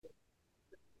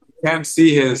Can't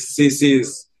see his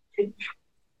CC's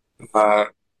uh,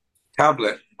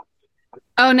 tablet.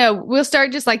 Oh no, we'll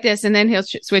start just like this and then he'll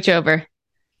switch over.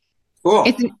 Cool.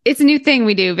 It's a new thing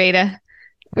we do, Veda.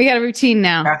 We got a routine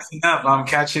now. Catching up. I'm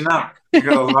catching up. I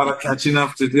got a lot of catching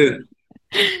up to do.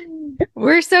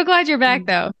 We're so glad you're back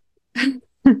though.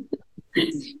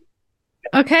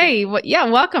 Okay, well, yeah,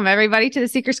 welcome everybody to the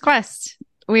Seeker's Quest.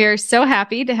 We are so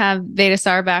happy to have Veda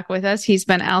Sar back with us. He's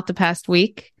been out the past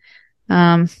week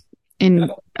in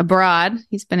abroad.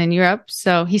 He's been in Europe,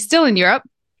 so he's still in Europe,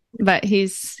 but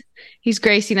he's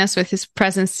gracing us with his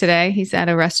presence today. He's at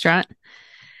a restaurant.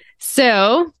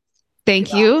 So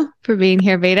thank you for being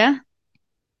here, Veda.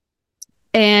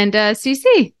 And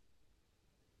CC.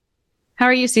 How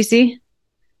are you, CC?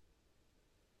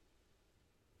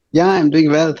 Yeah, I'm doing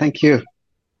well. Thank you.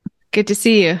 Good to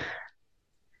see you.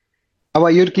 How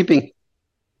are you keeping?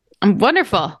 I'm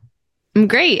wonderful. I'm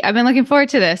great. I've been looking forward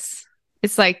to this.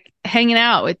 It's like hanging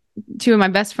out with two of my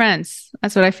best friends.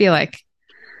 That's what I feel like.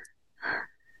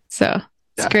 So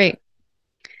it's great.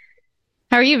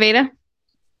 How are you, Veda?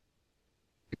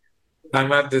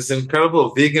 I'm at this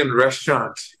incredible vegan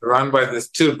restaurant run by these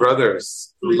two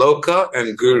brothers, Loka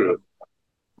and Guru.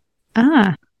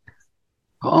 Ah.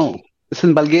 Oh, it's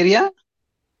in Bulgaria?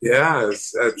 Yeah,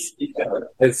 it's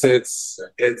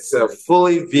a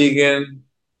fully vegan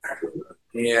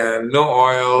and no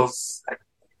oils.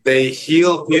 They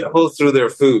heal people through their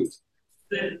food.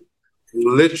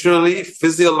 Literally,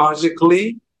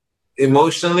 physiologically,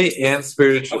 emotionally, and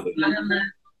spiritually.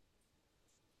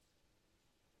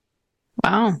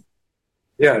 Wow.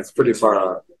 Yeah, it's pretty far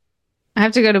out. I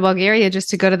have to go to Bulgaria just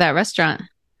to go to that restaurant.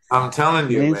 I'm telling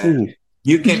you, Amazing. man.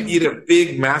 You can eat a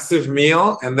big, massive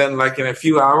meal, and then, like in a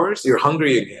few hours, you're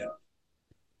hungry again.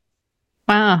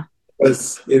 Wow.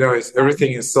 Because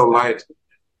everything is so light.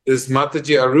 This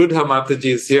Mataji Arudha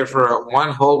Mataji is here for one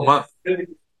whole month.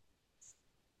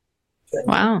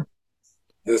 Wow.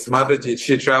 This Mataji,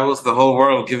 she travels the whole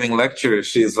world giving lectures.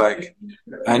 She's like,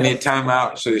 I need time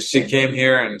out. So she came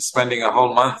here and spending a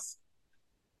whole month.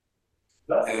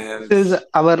 And This is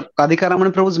our Radhika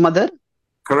Raman Prabhu's mother.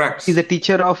 correct. She's a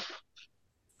teacher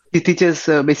she teaches,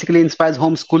 basically inspires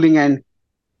homeschooling and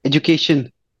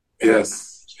education.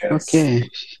 Yes. Okay.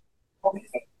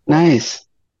 Nice.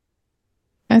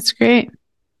 That's great.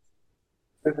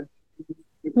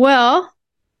 Well,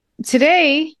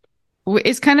 today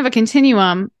is kind of a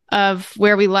continuum of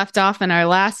where we left off in our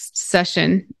last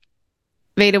session.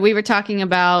 Veda, we were talking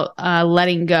about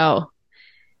letting go.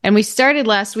 And we started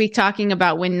last week talking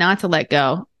about when not to let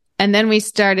go. And then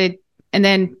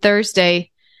Thursday,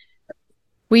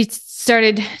 we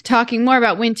started talking more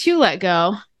about when to let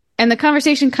go. And the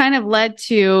conversation kind of led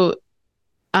to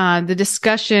the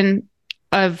discussion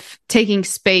of taking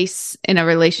space in a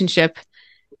relationship,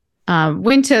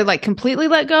 when to like completely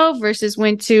let go versus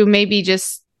when to maybe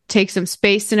just take some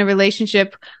space in a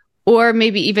relationship, or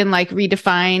maybe even like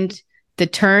redefined the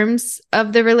terms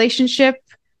of the relationship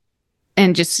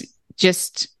and just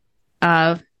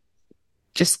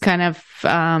kind of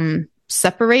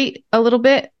separate a little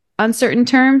bit on certain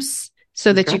terms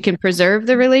so that you can preserve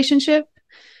the relationship.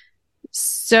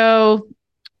 So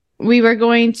we were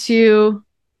going to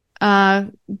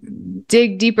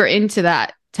dig deeper into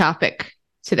that topic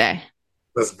today.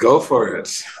 Let's go for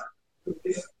it.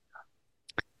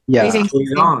 Yeah. What do you think?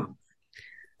 Moving on.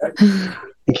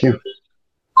 Thank you.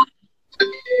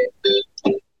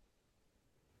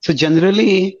 So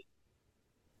generally,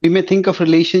 we may think of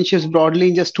relationships broadly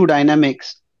in just two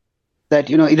dynamics that,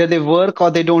 either they work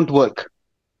or they don't work.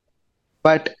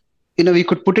 But, we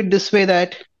could put it this way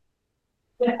that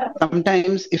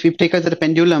sometimes if we take us as a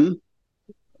pendulum,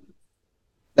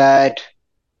 that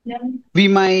we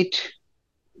might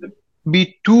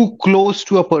be too close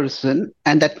to a person,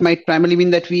 and that might primarily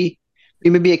mean that we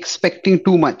may be expecting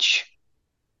too much.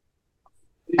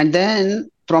 And then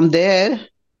from there,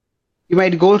 you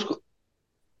might go to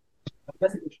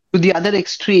the other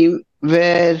extreme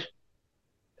where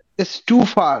it's too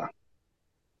far.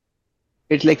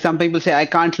 It's like some people say, I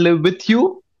can't live with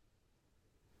you.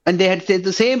 And they had said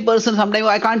the same person sometimes,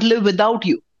 I can't live without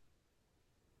you.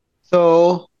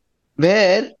 So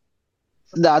where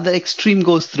the other extreme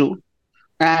goes through.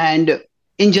 And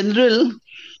in general, I'm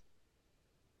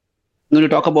going to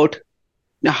talk about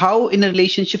how in a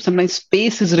relationship sometimes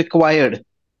space is required.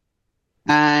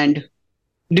 And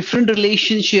different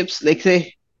relationships, like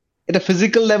say at a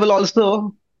physical level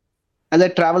also, as I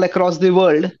travel across the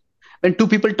world, when two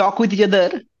people talk with each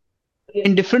other,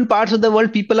 in different parts of the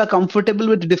world, people are comfortable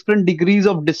with different degrees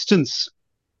of distance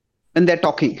when they're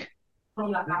talking.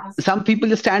 Some people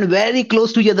just stand very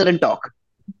close to each other and talk.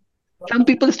 Some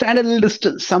people stand at a little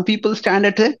distance. Some people stand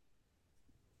at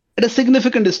a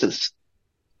significant distance.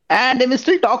 And they may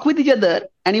still talk with each other.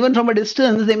 And even from a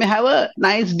distance, they may have a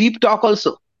nice deep talk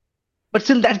also. But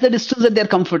still, that's the distance that they're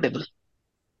comfortable.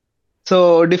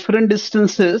 So different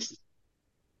distances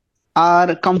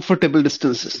are comfortable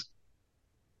distances.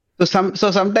 So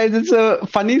sometimes it's a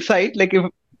funny sight. Like if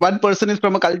one person is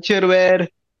from a culture where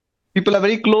people are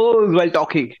very close while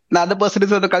talking, the other person is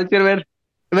from a culture where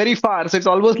very far. So it's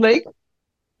almost like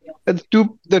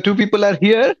the two people are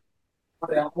here,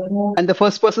 and the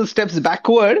first person steps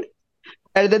backward,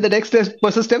 and then the next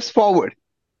person steps forward,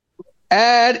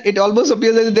 and it almost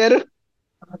appears as they're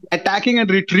attacking and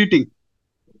retreating.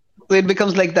 So it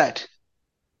becomes like that.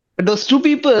 But those two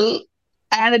people,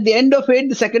 and at the end of it,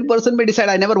 the second person may decide,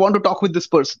 I never want to talk with this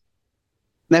person.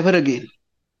 Never again.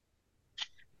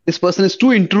 This person is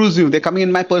too intrusive. They're coming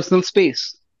in my personal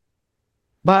space.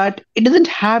 But it doesn't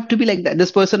have to be like that.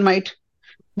 This person might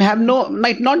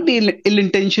not be ill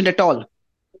intentioned at all.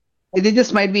 They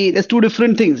just might be, there's two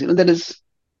different things.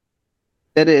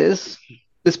 There is,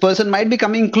 this person might be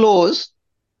coming close,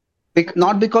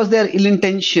 not because they're ill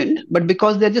intentioned, but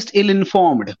because they're just ill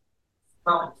informed.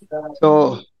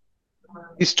 So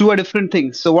these two are different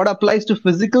things. So what applies to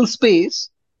physical space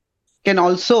can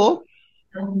also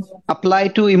apply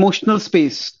to emotional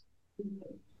space.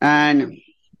 And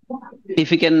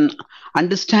if you can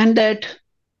understand that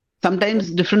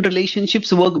sometimes different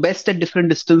relationships work best at different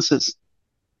distances,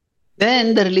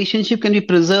 then the relationship can be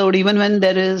preserved even when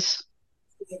there is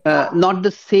not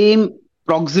the same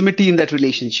proximity in that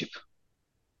relationship.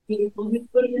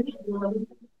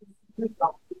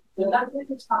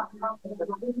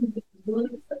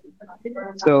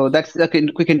 So that's a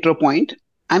quick intro point.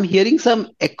 I'm hearing some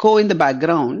echo in the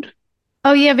background.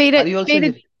 Oh yeah, Veda. Are you also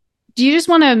Veda, do you just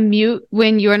want to mute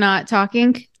when you're not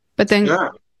talking? But then, Yeah.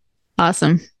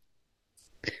 Awesome.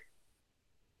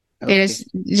 Okay. It's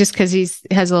just because he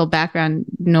has a little background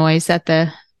noise at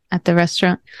the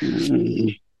restaurant. So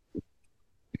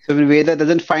when Veda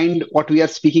doesn't find what we are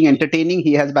speaking entertaining,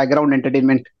 he has background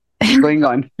entertainment going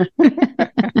on.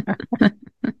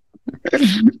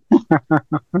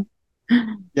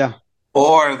 Yeah.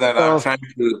 Or that I'm trying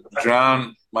to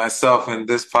drown myself in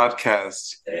this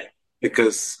podcast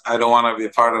because I don't want to be a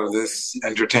part of this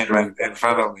entertainment in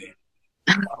front of me.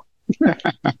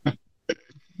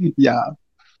 Yeah.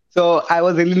 So I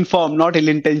was ill-informed, not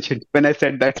ill-intentioned when I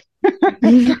said that.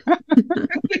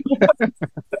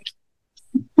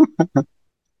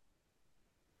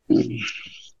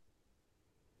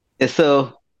 Yes,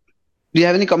 so do you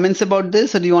have any comments about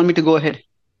this, or do you want me to go ahead?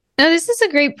 No, this is a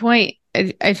great point.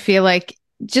 I feel like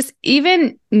just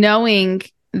even knowing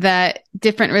that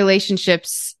different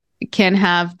relationships can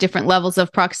have different levels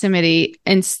of proximity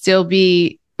and still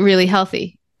be really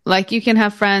healthy. Like you can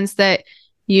have friends that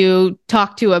you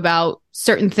talk to about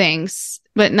certain things,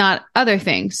 but not other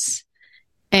things.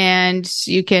 And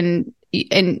you can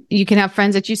have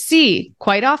friends that you see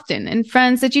quite often and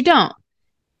friends that you don't.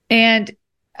 And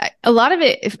a lot of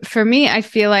it for me, I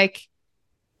feel like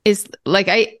is like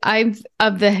I'm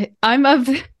of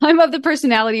the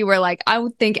personality where like I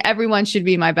would think everyone should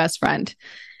be my best friend.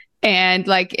 And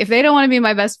like if they don't want to be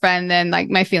my best friend, then like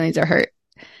my feelings are hurt.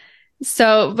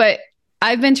 So, but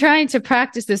I've been trying to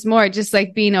practice this more, just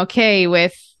like being okay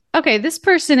with, okay, this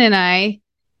person and I,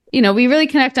 we really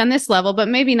connect on this level, but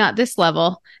maybe not this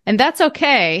level. And that's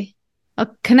okay.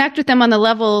 I'll connect with them on the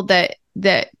level that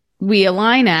we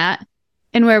align at,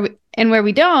 and where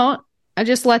we don't, I'll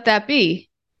just let that be.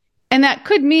 And that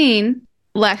could mean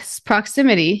less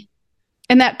proximity,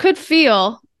 and that could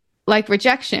feel like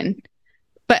rejection.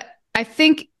 But I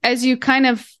think as you kind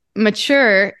of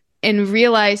mature and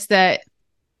realize that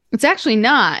it's actually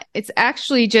not, it's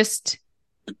actually just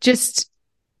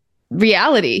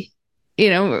reality.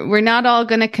 We're not all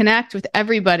going to connect with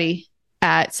everybody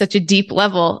at such a deep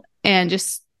level, and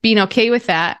just being okay with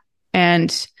that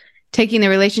and taking the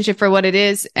relationship for what it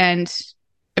is and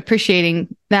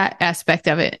appreciating that aspect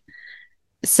of it.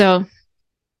 So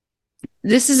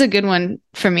this is a good one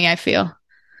for me, I feel.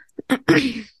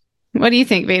 What do you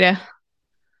think, Veda?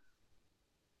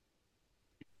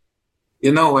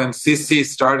 When CC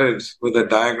started with the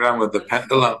diagram with the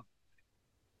pendulum,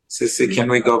 CC, can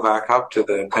we go back up to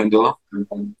the pendulum?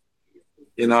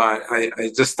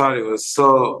 I just thought it was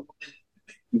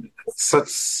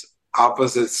such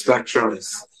opposite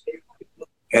spectrums.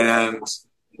 And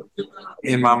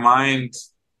in my mind,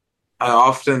 I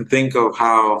often think of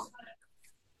how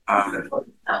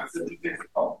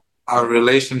our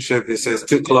relationship is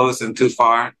too close and too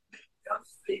far.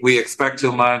 We expect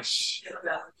too much,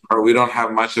 or we don't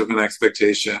have much of an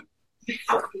expectation.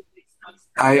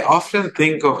 I often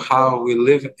think of how we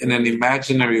live in an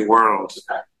imaginary world.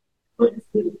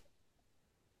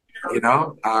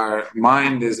 Our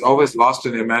mind is always lost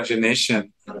in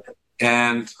imagination,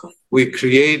 and we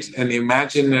create an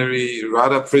imaginary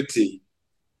Radha Priti,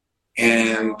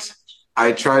 and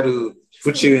I try to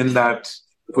put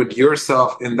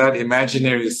yourself in that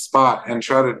imaginary spot and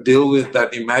try to deal with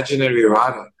that imaginary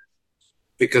Radha,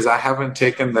 because I haven't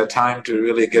taken the time to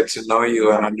really get to know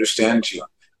you and understand you.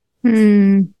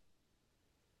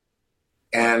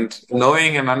 And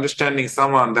knowing and understanding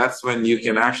someone, that's when you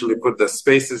can actually put the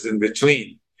spaces in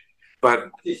between. But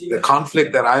the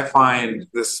conflict that I find,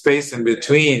 the space in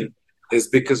between, is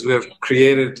because we have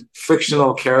created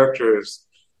fictional characters,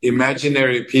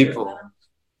 imaginary people,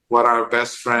 what our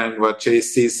best friend, what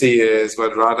JCC is,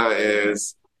 what Radha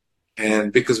is.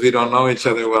 And because we don't know each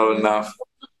other well enough,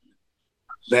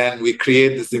 then we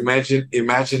create this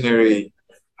imaginary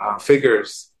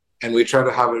figures, and we try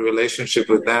to have a relationship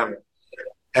with them.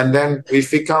 And then we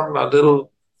become a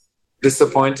little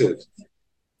disappointed.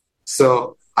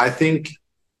 So I think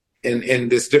in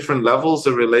these different levels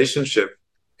of relationship,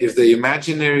 if the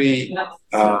imaginary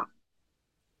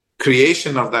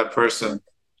creation of that person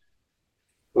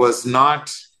was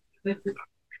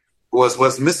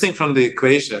missing from the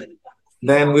equation,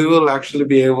 then we will actually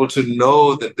be able to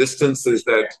know the distances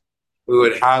that we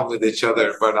would have with each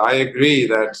other. But I agree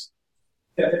that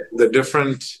the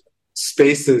different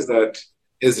spaces that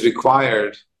is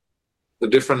required, the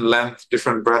different length,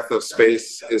 different breadth of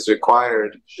space is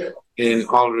required in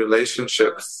all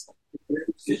relationships.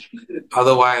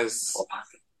 Otherwise,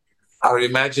 our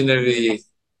imaginary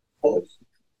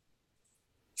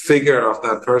figure of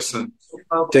that person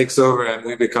takes over and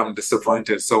we become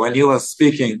disappointed. So when you were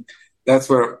speaking, that's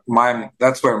where my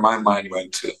mind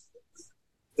went to.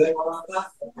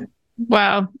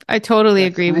 Wow, I totally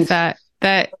agree with that.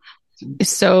 That is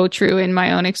so true in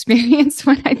my own experience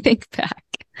when I think back.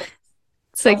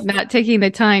 It's like not taking the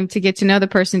time to get to know the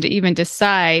person to even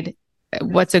decide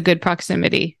what's a good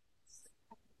proximity.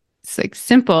 It's like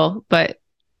simple, but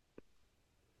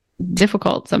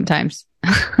difficult sometimes.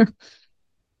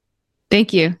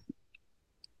 Thank you.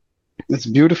 It's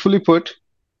beautifully put.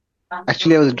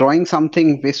 Actually, I was drawing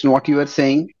something based on what you were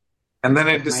saying. And then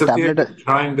it disappeared.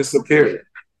 Drawing disappeared.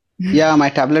 Yeah, my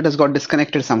tablet has got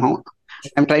disconnected somehow.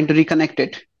 I'm trying to reconnect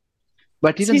it.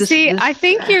 But I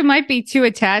think you might be too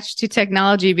attached to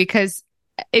technology because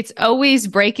it's always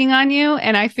breaking on you.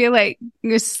 And I feel like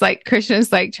it's like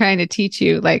Krishna's like trying to teach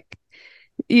you, like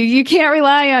you can't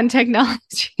rely on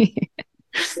technology.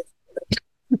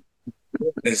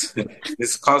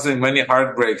 It's causing many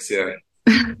heartbreaks here.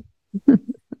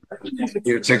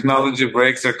 Your technology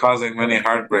breaks are causing many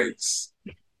heartbreaks.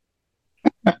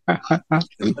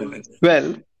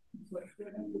 Well,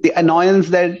 the annoyance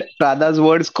that Radha's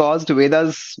words caused,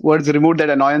 Veda's words removed that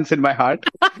annoyance in my heart.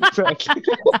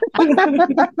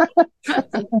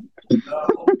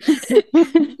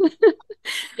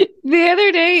 The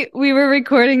other day we were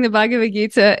recording the Bhagavad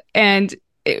Gita and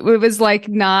it was like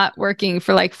not working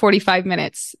for like 45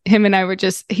 minutes. Him and I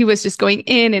he was just going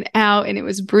in and out and it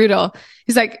was brutal.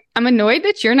 He's like, I'm annoyed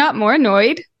that you're not more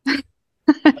annoyed.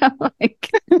 I'm like,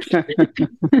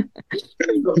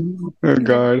 oh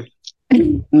God.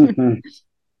 Mm-hmm.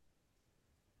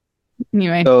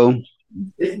 Anyway. So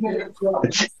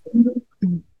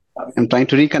I'm trying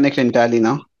to reconnect entirely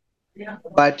now.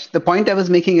 But the point I was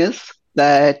making is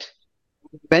that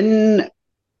when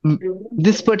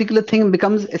this particular thing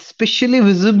becomes especially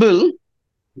visible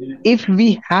if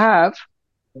we have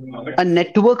a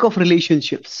network of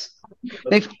relationships.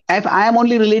 If I am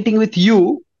only relating with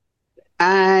you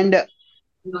and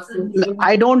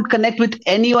I don't connect with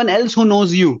anyone else who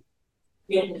knows you.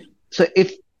 So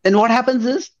then what happens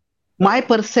is my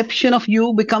perception of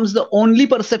you becomes the only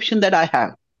perception that I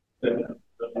have.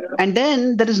 And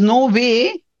then there is no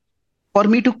way for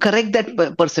me to correct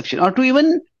that perception or to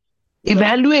even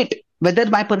evaluate whether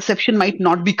my perception might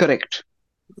not be correct.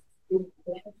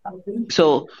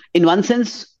 So in one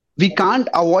sense, we can't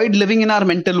avoid living in our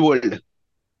mental world,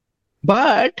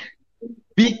 but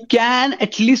we can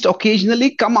at least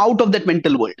occasionally come out of that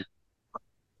mental world.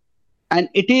 And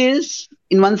it is,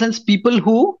 in one sense, people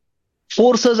who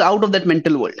force us out of that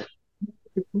mental world.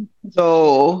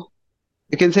 So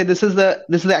you can say this is the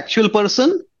actual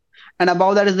person, and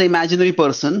above that is the imaginary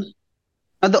person.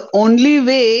 Now the only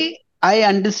way I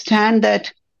understand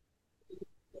that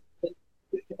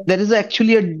there is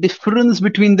actually a difference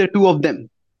between the two of them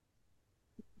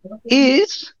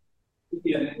is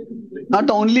not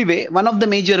the only way. One of the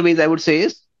major ways I would say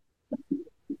is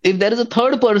if there is a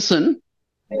third person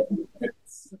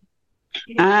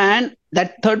and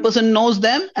that third person knows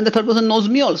them and the third person knows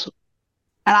me also.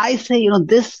 And I say,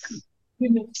 this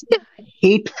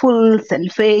hateful,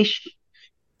 selfish,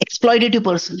 exploitative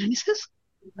person. And he says,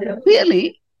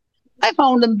 really? I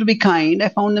found them to be kind. I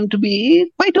found them to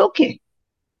be quite okay.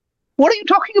 What are you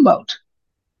talking about?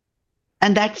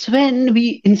 And that's when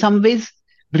we, in some ways,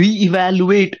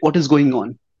 reevaluate what is going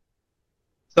on.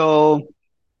 So,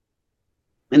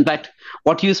 in fact,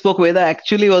 what you spoke, Veda,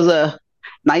 actually was a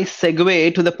nice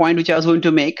segue to the point which I was going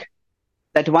to make.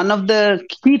 That one of the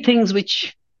key things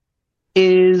which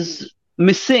is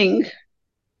missing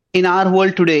in our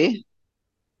world today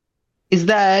is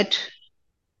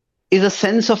a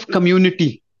sense of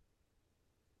community.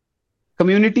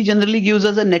 Community generally gives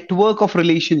us a network of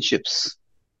relationships.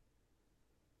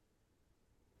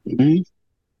 Mhm.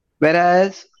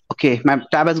 Whereas, okay, my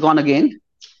tab has gone again.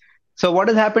 So what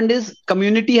has happened is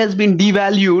community has been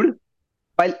devalued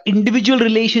while individual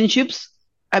relationships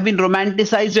have been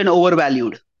romanticized and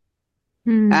overvalued.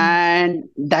 And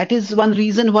that is one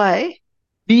reason why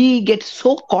we get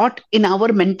so caught in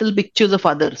our mental pictures of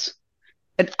others.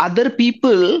 That other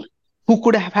people who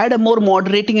could have had a more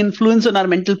moderating influence on our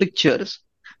mental pictures,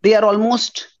 they are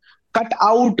almost cut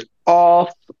out of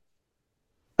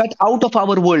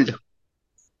our world.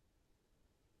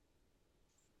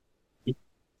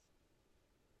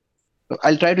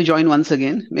 I'll try to join once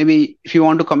again. Maybe if you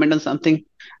want to comment on something,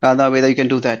 whether you can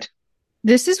do that.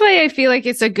 This is why I feel like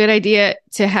it's a good idea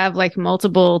to have like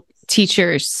multiple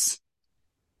teachers.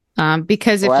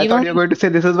 Because if I you thought you were going to say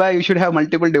this is why you should have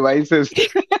multiple devices.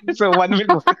 So one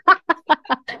will.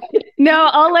 No,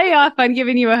 I'll lay off on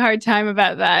giving you a hard time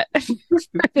about that for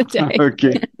the day.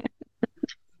 Okay.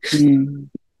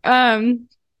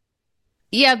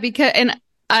 Yeah, because and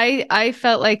I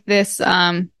felt like this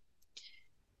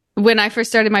when I first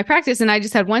started my practice, and I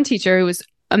just had one teacher who was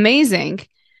amazing,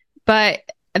 but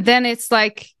then it's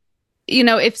like,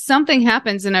 if something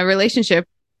happens in a relationship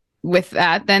with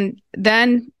that,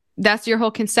 then that's your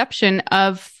whole conception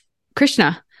of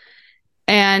Krishna.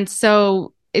 And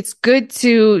so it's good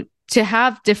to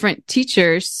have different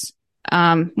teachers.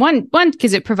 One,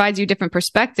 because it provides you different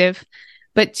perspective,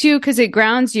 but two, because it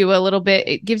grounds you a little bit.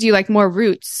 It gives you like more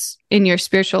roots in your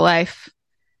spiritual life.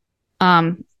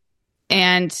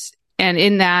 And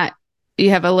in that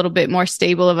you have a little bit more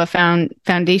stable of a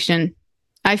foundation.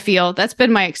 I feel that's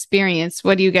been my experience.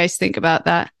 What do you guys think about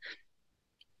that?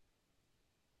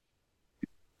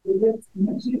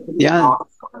 Yeah,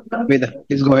 Veda,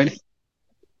 please go ahead.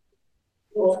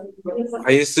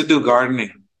 I used to do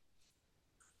gardening.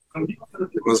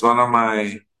 It was one of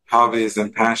my hobbies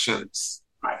and passions.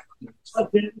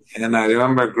 And I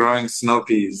remember growing snow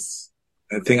peas.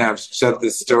 I think I've shared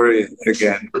this story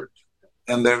again.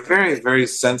 And they're very, very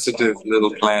sensitive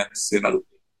little plants, And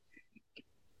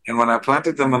when I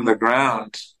planted them on the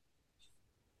ground,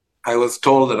 I was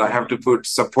told that I have to put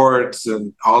supports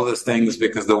and all these things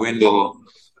because the wind will,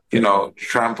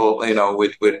 trample,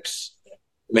 would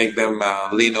make them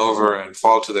lean over and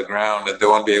fall to the ground and they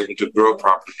won't be able to grow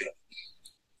properly.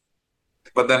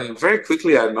 But then very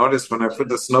quickly I noticed when I put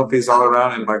the snow peas all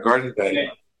around in my garden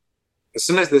bed, as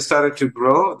soon as they started to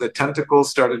grow, the tentacles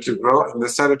started to grow and they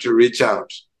started to reach out.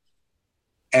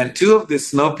 And two of the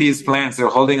snow peas plants, they're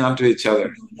holding onto each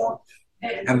other.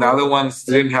 And the other ones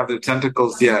didn't have the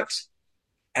tentacles yet.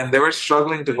 And they were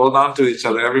struggling to hold on to each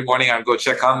other. Every morning I'd go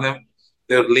check on them.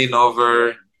 They would lean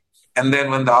over. And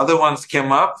then when the other ones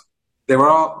came up, they were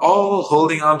all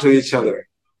holding on to each other.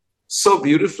 So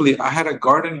beautifully. I had a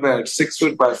garden bed 6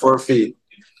 foot by 4 feet.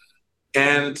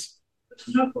 And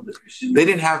they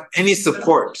didn't have any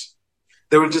support.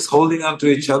 They were just holding on to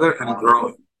each other and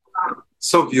growing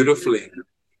so beautifully.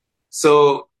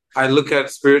 So I look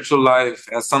at spiritual life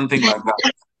as something like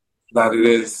that it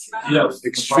is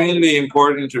extremely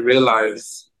important to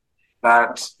realize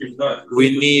that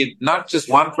we need not just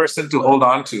one person to hold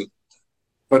on to,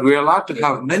 but we're allowed to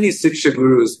have many Siksha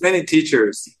Gurus, many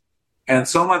teachers. And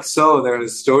so much so, there are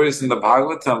stories in the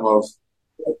Bhagavatam of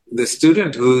the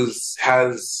student who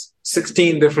has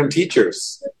 16 different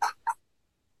teachers.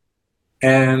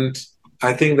 And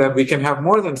I think that we can have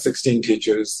more than 16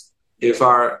 teachers. If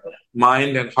our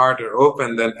mind and heart are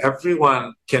open, then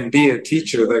everyone can be a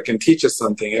teacher that can teach us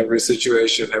something, every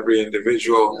situation, every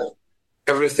individual,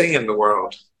 everything in the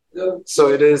world. So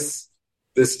it is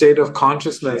the state of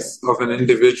consciousness of an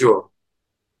individual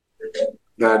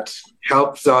that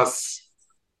helps us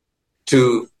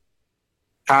to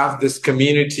have this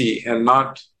community and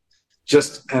not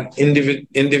just an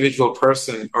individual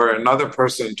person or another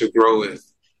person to grow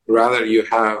with. Rather, you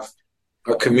have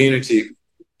a community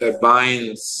that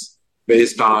binds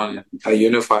based on a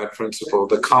unified principle,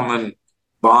 the common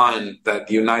bond that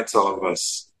unites all of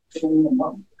us.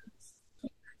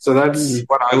 So that's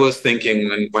what I was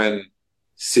thinking when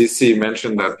CC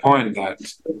mentioned that point, that,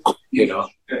 you know,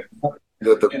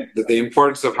 the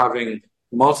importance of having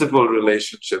multiple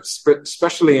relationships,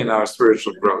 especially in our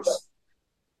spiritual growth.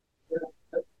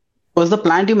 Was the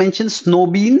plant you mentioned snow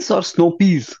beans or snow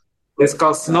peas? It's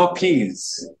called snow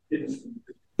peas.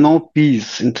 Snow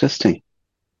peas. Interesting.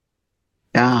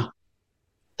 Yeah.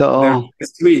 So they're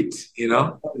sweet, you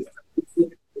know.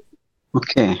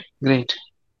 Okay, great.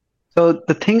 So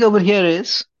the thing over here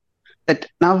is that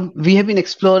now we have been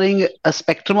exploring a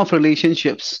spectrum of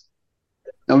relationships.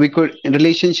 Now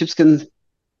relationships can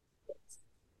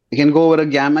go over a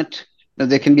gamut. Now,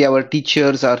 they can be our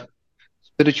teachers, our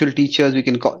spiritual teachers. We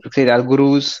can say our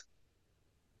gurus.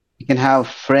 We can have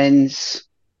friends,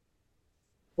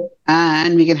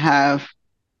 and we can have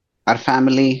our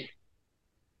family.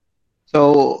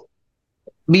 So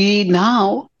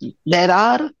there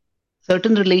are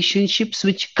certain relationships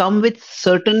which come with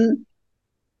certain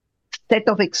set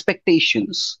of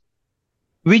expectations,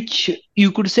 which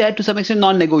you could say are to some extent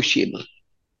non-negotiable.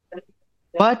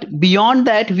 But beyond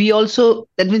that,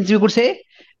 that means you could say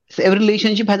every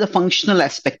relationship has a functional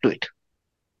aspect to it.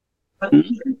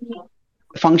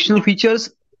 Functional features,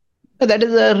 that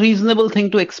is a reasonable thing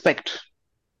to expect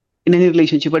in any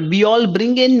relationship. But we all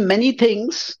bring in many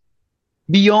things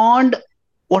beyond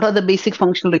what are the basic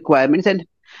functional requirements. And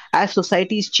as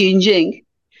society is changing,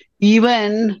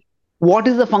 even what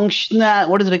is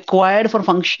required for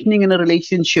functioning in a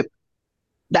relationship,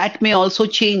 that may also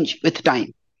change with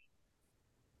time.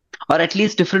 Or at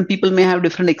least different people may have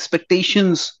different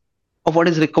expectations of what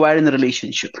is required in a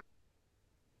relationship.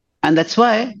 And that's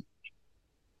why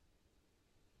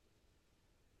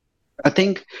I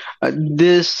think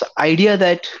this idea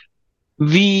that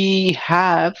we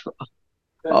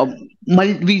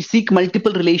seek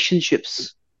multiple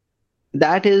relationships,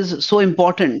 that is so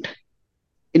important.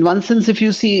 In one sense, if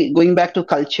you see, going back to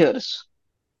cultures,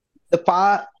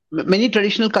 many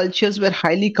traditional cultures were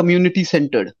highly community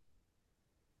centered.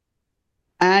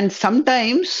 And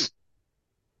sometimes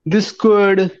this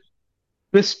could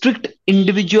restrict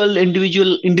individual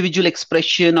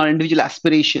expression or individual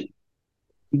aspiration.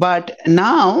 But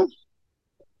now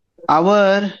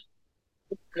our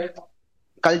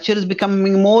culture is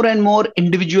becoming more and more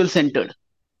individual centered.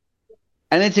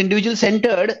 And it's individual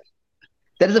centered.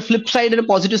 There is a flip side and a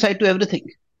positive side to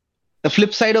everything. The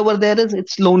flip side over there is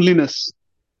its loneliness.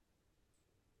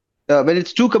 When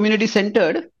it's too community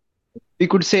centered, we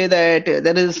could say that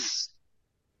there is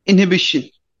inhibition.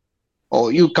 Oh,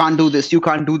 you can't do this, you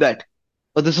can't do that.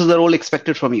 Or this is the role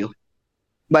expected from you.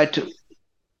 But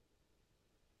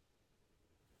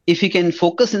if we can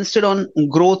focus instead on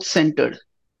growth centered,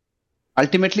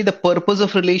 ultimately the purpose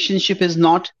of relationship is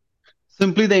not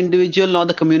simply the individual or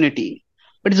the community,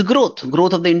 but it's growth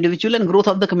of the individual and growth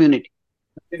of the community.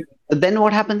 But then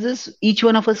what happens is each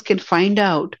one of us can find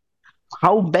out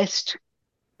how best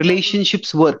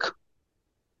relationships work.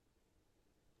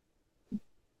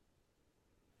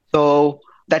 So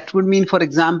that would mean, for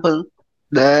example,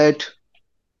 that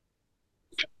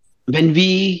when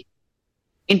we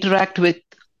interact with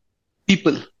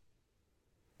people,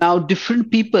 now different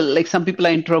people, like some people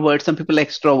are introverts, some people are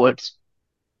extroverts,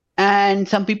 and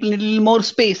some people need a little more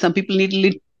space, some people need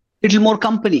a little more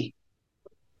company.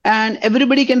 And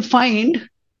everybody can find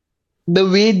the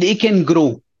way they can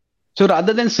grow. So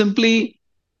rather than simply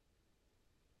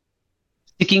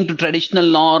sticking to traditional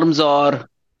norms or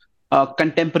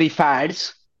contemporary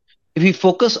fads, if we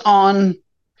focus on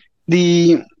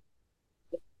the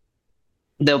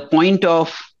point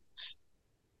of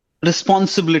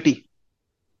responsibility,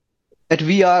 that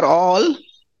we are all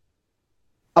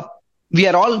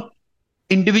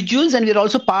individuals and we are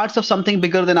also parts of something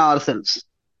bigger than ourselves,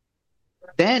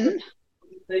 then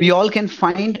we all can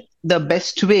find the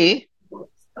best way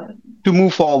to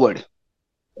move forward.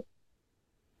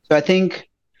 So I think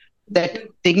that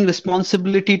taking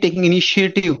responsibility, taking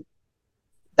initiative,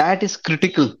 that is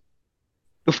critical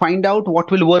to find out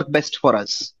what will work best for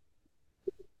us.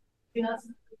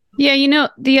 Yeah,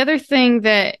 the other thing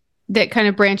that kind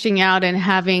of branching out and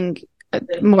having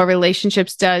more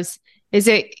relationships does is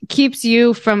it keeps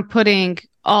you from putting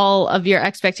all of your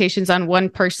expectations on one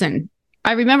person.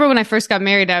 I remember when I first got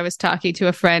married, I was talking to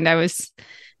a friend. I was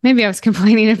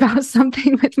complaining about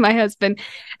something with my husband,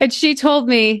 and she told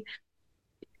me,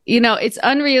 it's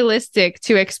unrealistic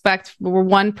to expect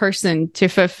one person to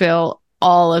fulfill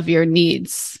all of your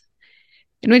needs.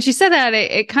 And when she said that,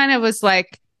 it kind of was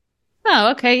like,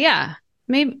 oh, okay, yeah,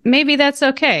 maybe that's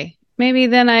okay. Maybe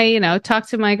then I, talk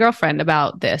to my girlfriend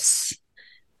about this,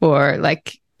 or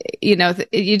like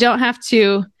you don't have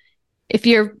to, if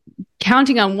you're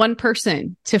counting on one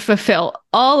person to fulfill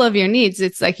all of your needs,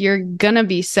 it's like you're gonna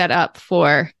be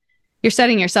you're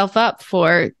setting yourself up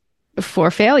for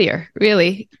failure,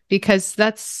 really, because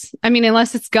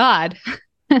unless it's God.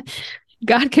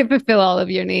 God can fulfill all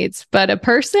of your needs, but a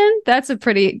person, that's a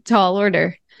pretty tall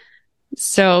order.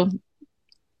 So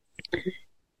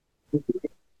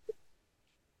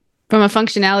from a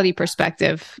functionality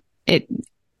perspective,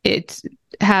 it's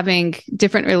having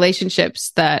different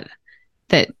relationships that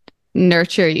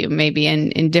nurture you maybe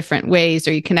in different ways,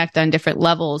 or you connect on different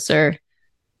levels, or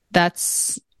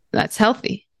that's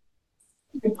healthy.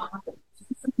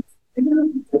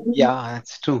 Yeah,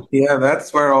 that's true. Yeah,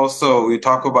 that's where also we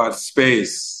talk about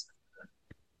space.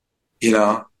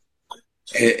 It's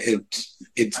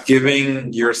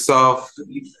giving yourself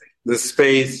the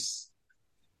space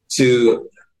to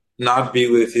not be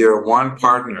with your one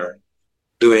partner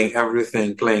doing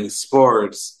everything, playing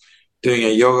sports, doing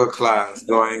a yoga class,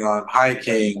 going on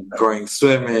hiking, going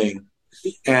swimming,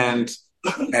 and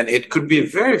it could be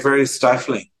very, very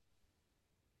stifling.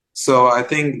 So I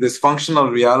think this functional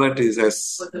realities,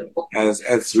 as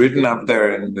written up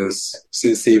there in this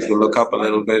CC, if you look up a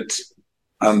little bit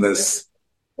on this,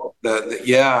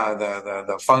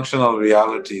 the functional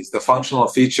realities, the functional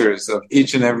features of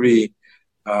each and every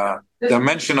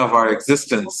dimension of our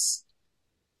existence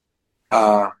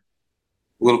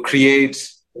will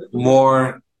create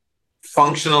more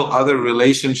functional other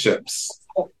relationships.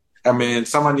 I mean,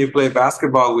 someone you play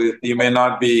basketball with, you may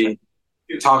not be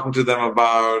talking to them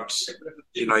about,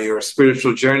 your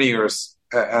spiritual journey or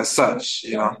as such,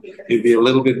 you'd be a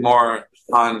little bit more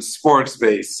on sports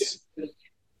based.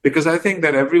 Because I think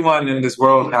that everyone in this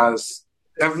world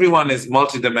everyone is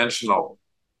multidimensional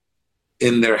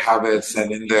in their habits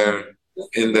and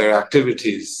in their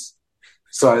activities.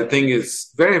 So I think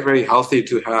it's very, very healthy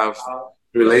to have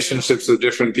relationships with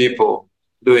different people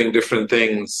doing different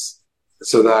things,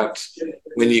 so that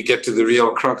when you get to the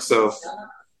real crux of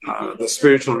the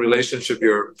spiritual relationship,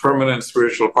 your permanent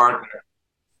spiritual partner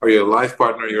or your life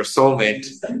partner, your soulmate,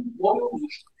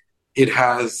 it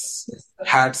has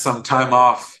had some time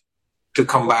off to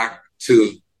come back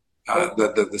to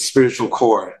the spiritual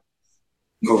core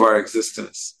of our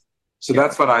existence. So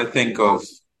that's what I think of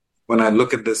when I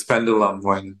look at this pendulum.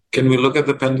 Can we look at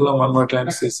the pendulum one more time,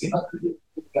 Cece?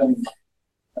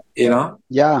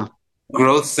 Yeah.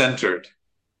 Growth centered.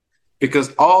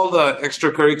 Because all the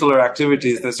extracurricular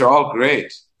activities, these are all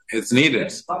great. It's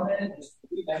needed.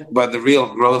 But the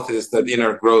real growth is that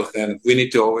inner growth, and we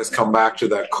need to always come back to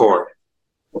that core.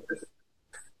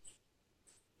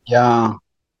 Yeah.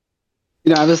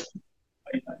 I was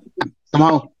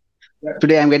somehow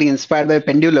today I'm getting inspired by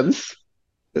pendulums.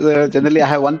 Generally, I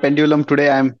have one pendulum. Today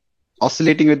I'm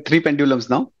oscillating with 3 pendulums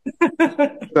now.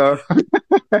 So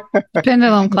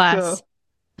Pendulum class.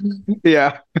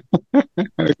 Yeah.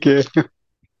 Okay.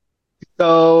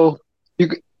 So,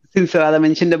 since Radha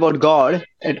mentioned about God,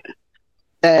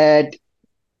 that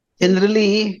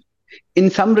generally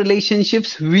in some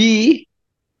relationships we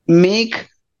make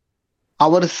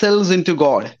ourselves into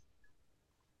God.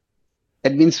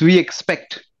 That means we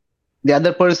expect the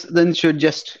other person should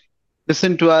just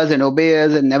listen to us and obey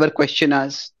us and never question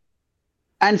us.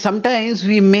 And sometimes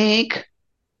we make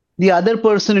the other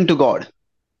person into God.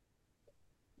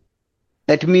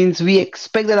 That means we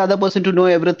expect that other person to know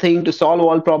everything, to solve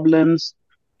all problems,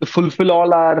 to fulfill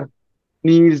all our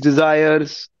needs,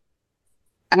 desires,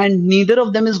 and neither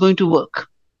of them is going to work.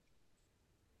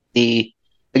 The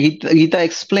Gita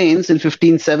explains in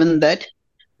 15:7 that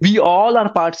we all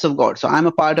are parts of God. So I'm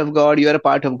a part of God, you are a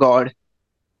part of God.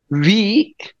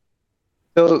 We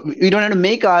don't have to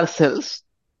make ourselves,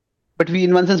 but we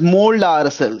in one sense mold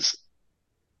ourselves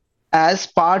as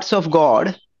parts of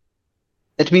God.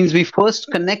 That means we first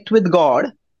connect with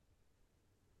God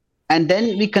and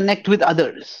then we connect with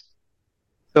others.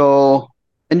 So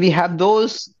when we have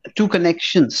those 2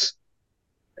 connections,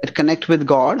 that connect with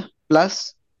God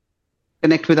plus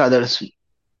connect with others,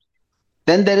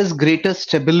 then there is greater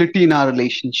stability in our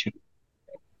relationship.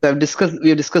 So we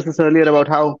have discussed this earlier about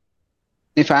how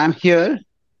if I'm here,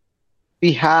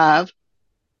 we have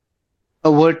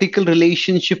a vertical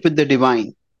relationship with the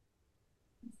divine.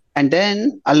 And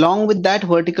then along with that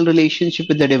vertical relationship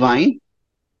with the divine,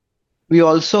 we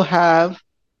also have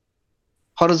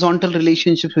horizontal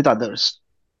relationships with others.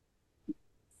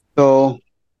 So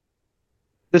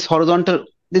these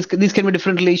can be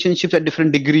different relationships at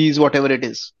different degrees, whatever it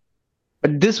is.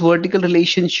 But this vertical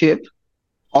relationship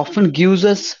often gives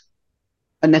us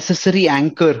a necessary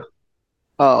anchor,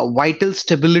 vital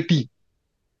stability.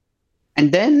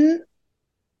 And then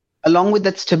along with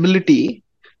that stability,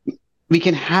 we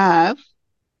can have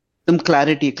some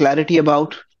clarity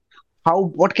about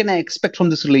what can I expect from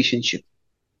this relationship?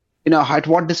 At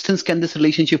what distance can this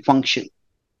relationship function?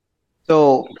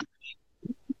 So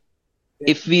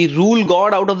if we rule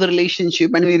God out of the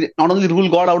relationship, and we not only rule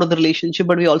God out of the relationship,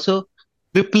 but we also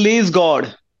replace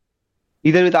God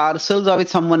either with ourselves or with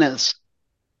someone else,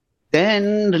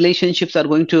 then relationships are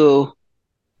going to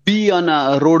be on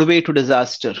a roadway to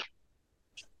disaster.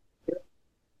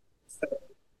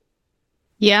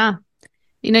 Yeah.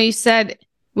 You said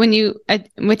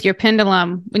with your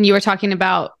pendulum, when you were talking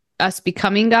about us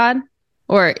becoming God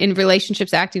or in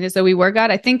relationships acting as though we were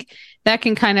God, I think that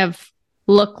can kind of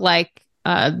look like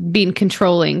being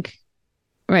controlling,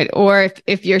 right? Or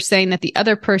if you're saying that the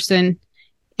other person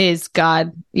is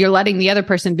God, you're letting the other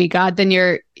person be God, then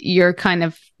you're kind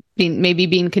of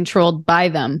being controlled by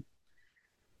them.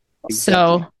 Exactly.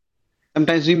 So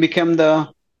sometimes we become the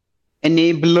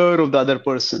enabler of the other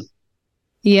person.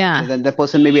 Yeah. Then that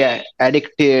person may be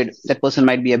addicted, that person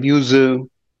might be abusive.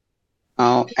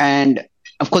 And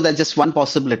of course, that's just one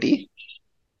possibility.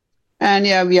 And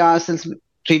yeah, we ourselves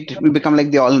we become like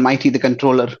the almighty, the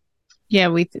controller. Yeah,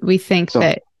 we think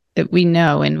that we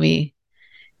know, and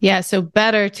so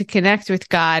better to connect with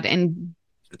God and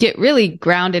get really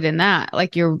grounded in that.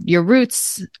 Like your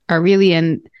roots are really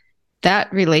in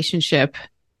that relationship.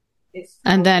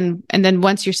 And then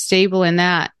once you're stable in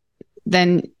that,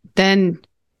 then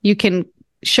you can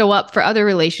show up for other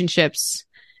relationships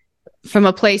from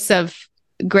a place of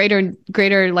greater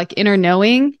like inner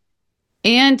knowing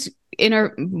and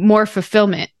more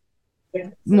fulfillment,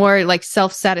 more like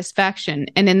self-satisfaction.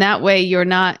 And in that way, your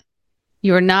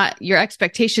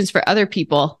expectations for other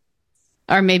people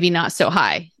are maybe not so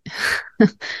high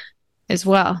as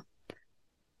well.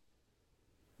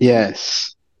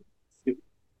 Yes.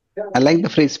 I like the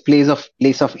phrase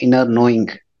place of inner knowing.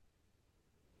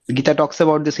 Gita talks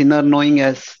about this inner knowing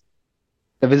as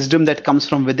the wisdom that comes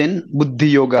from within, buddhi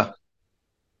yoga.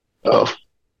 Oh,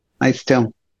 nice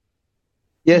term.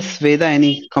 Yes, Veda,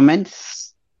 any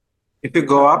comments? If you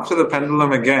go up to the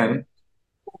pendulum again,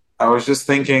 I was just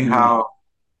thinking how,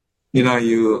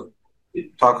 you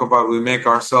talk about we make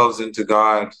ourselves into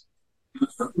God,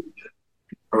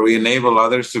 or we enable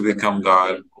others to become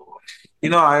God.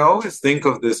 I always think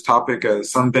of this topic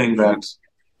as something that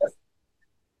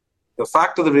the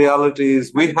fact of the reality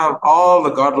is we have all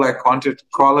the godlike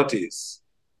qualities.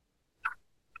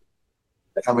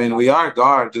 I mean, we are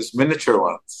God, just miniature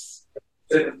ones,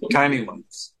 tiny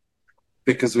ones,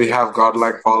 because we have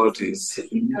godlike qualities.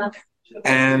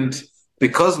 And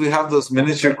because we have those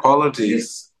miniature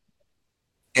qualities,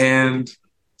 and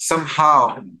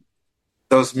somehow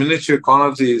those miniature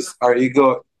qualities, our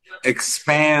ego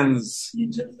expands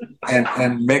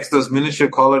and makes those miniature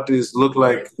qualities look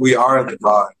like we are the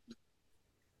God.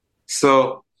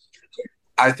 So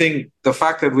I think the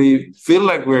fact that we feel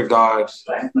like we're God,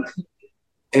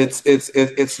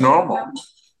 it's normal,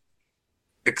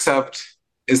 except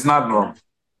it's not normal,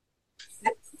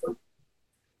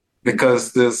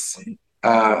 because those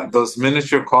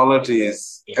miniature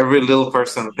qualities, every little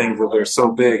person thinks that they're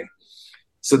so big.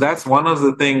 So that's one of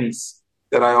the things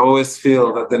that I always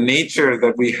feel, that the nature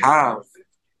that we have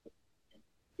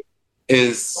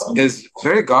is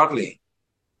very godly.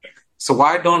 So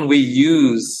why don't we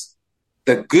use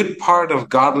the good part of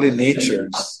godly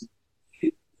natures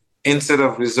instead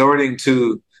of resorting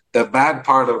to the bad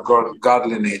part of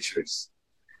godly natures?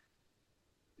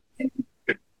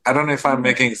 I don't know if I'm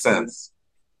making sense.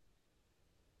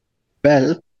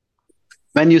 Well,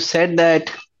 when you said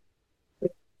that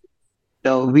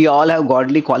we all have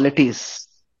godly qualities,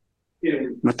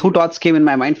 two thoughts came in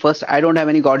my mind. First, I don't have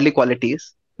any godly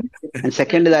qualities. And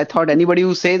second is, I thought anybody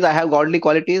who says I have godly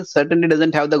qualities certainly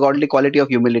doesn't have the godly quality of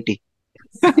humility.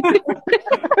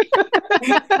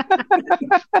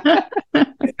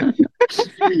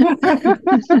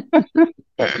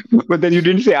 But then you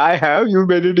didn't say I have, you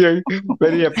made it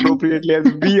very appropriately as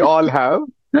we all have.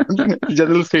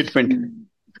 General statement.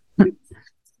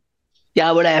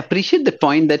 Yeah, but I appreciate the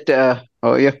point that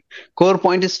your core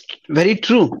point is very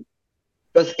true.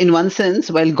 Because in one sense,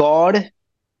 while God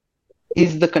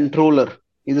is the controller,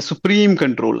 is the supreme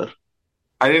controller.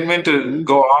 I didn't mean to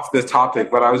go off the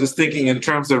topic, but I was just thinking in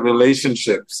terms of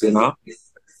relationships,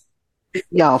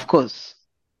 Yeah, of course.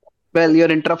 Well, your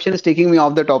interruption is taking me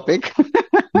off the topic.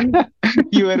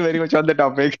 You were very much on the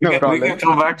topic. No problem. We can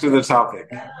come back to the topic.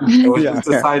 It was just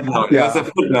a side note. Yeah. It was a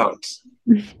footnote.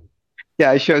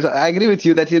 Yeah, sure. So I agree with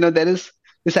you that, there is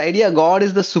this idea God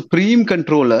is the supreme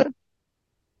controller,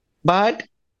 but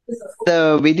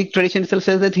the Vedic tradition itself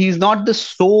says that he is not the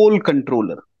sole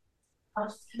controller.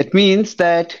 It means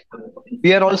that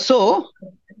we are also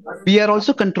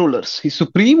controllers. He's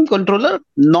supreme controller,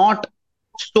 not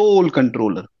sole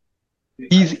controller.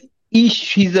 He's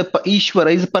he's a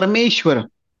Ishvara, he's a Parameshwara.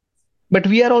 But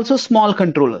we are also small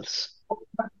controllers.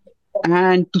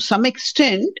 And to some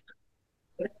extent,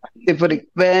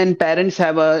 when parents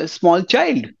have a small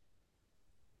child,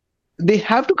 they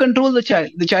have to control the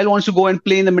child. The child wants to go and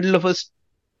play in the middle of a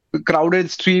crowded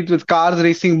street with cars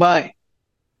racing by.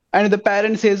 And the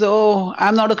parent says, "Oh,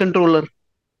 I'm not a controller."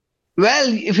 Well,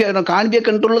 if you can't be a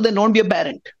controller, then don't be a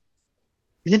parent.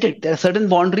 Isn't it? There are certain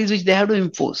boundaries which they have to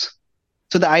impose.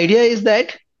 So the idea is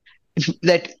that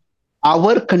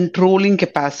our controlling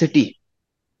capacity,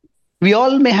 we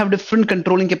all may have different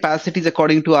controlling capacities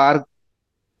according to our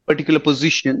particular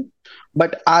position,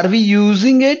 but are we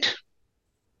using it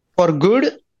for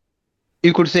good?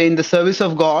 You could say in the service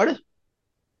of God,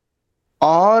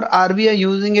 or are we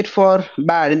using it for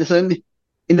bad in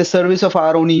the service of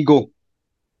our own ego?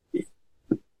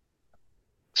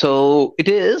 So it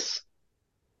is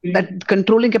that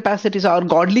controlling capacities, our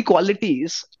godly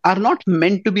qualities, are not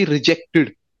meant to be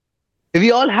rejected.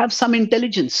 We all have some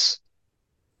intelligence.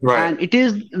 Right.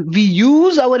 And we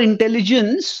use our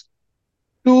intelligence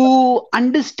to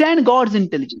understand God's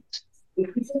intelligence,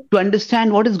 to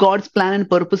understand what is God's plan and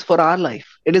purpose for our life.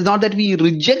 It is not that we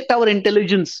reject our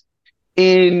intelligence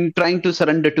in trying to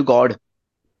surrender to God.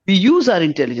 We use our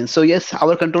intelligence. So yes,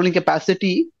 our controlling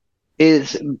capacity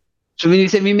is, so when we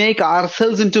say we make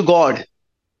ourselves into God,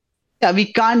 yeah,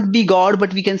 we can't be God,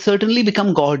 but we can certainly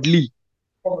become godly.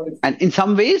 And in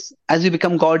some ways, as we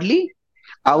become godly,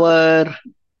 our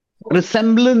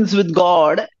resemblance with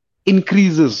God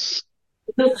increases.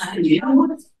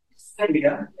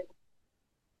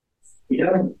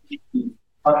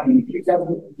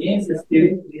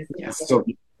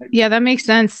 Yeah, that makes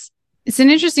sense. It's an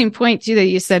interesting point too that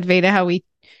you said, Veda, how we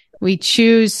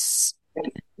choose.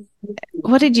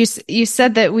 What did you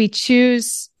said that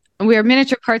we are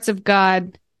miniature parts of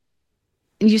God.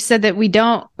 You said that we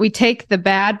take the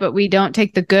bad, but we don't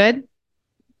take the good.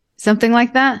 Something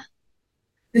like that.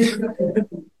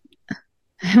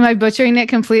 Am I butchering it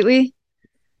completely?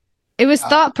 It was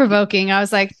thought provoking. I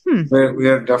was like, We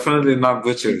are definitely not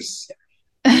butchers.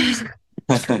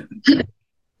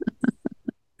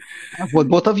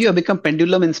 Both of you have become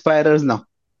pendulum inspirers now.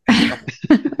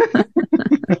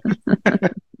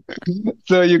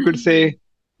 So you could say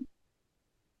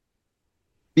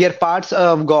we are parts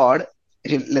of God.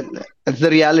 That's the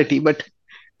reality. But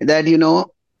that,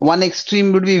 one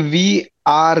extreme would be we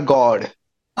are God.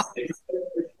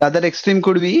 The other extreme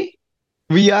could be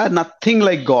we are nothing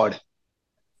like God.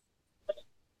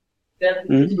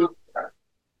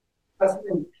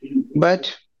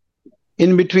 But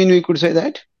in between, we could say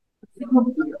that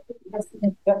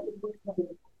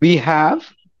we have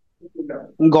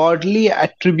godly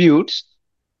attributes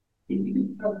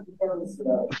in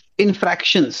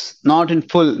fractions, not in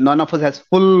full. None of us has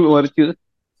full virtue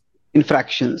in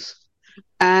fractions,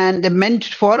 and they're meant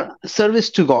for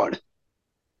service to God.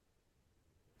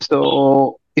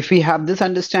 So if we have this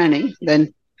understanding,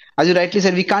 then, as you rightly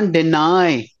said, we can't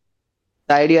deny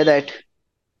the idea that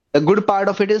the good part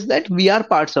of it is that we are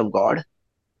parts of God,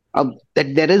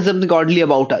 that there is something godly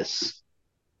about us.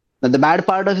 Now, the bad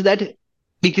part of that,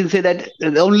 we can say that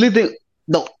the only thing,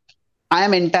 I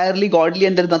am entirely godly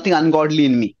and there is nothing ungodly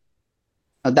in me.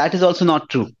 Now, that is also not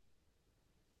true.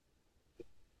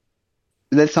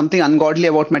 There's something ungodly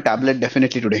about my tablet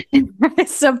definitely today.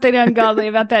 Something ungodly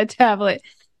about that tablet.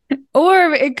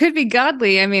 Or it could be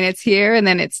godly. I mean, it's here and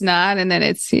then it's not, and then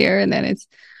it's here and then it's.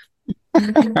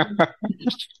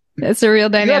 That's a real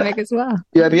dynamic as well.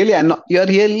 You are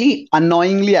really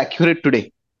annoyingly accurate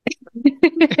today.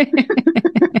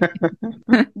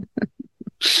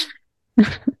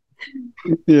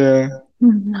 Yeah.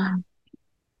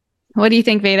 What do you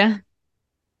think, Veda?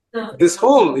 This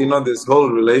whole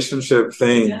relationship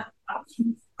thing,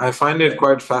 I find it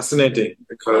quite fascinating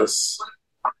because,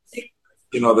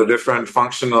 the different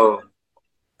functional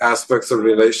aspects of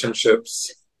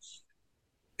relationships.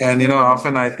 And,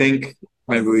 often I think,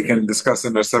 maybe we can discuss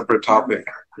in a separate topic,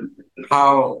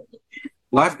 how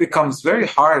life becomes very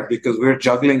hard because we're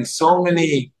juggling so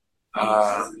many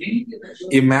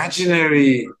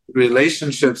imaginary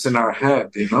relationships in our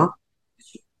head,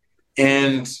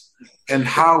 and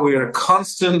how we are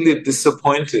constantly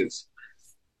disappointed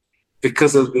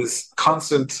because of this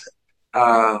constant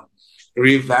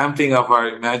revamping of our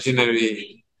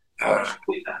imaginary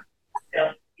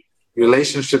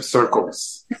relationship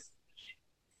circles,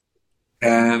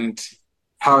 and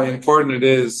how important it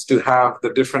is to have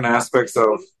the different aspects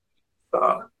of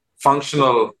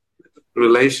functional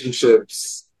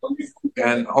relationships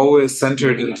and always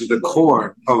centered into the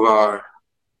core of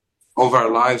our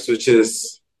lives, which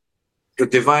is the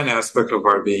divine aspect of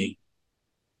our being.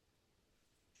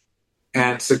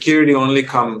 And security only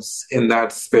comes in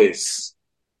that space.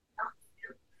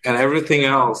 And everything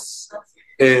else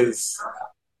is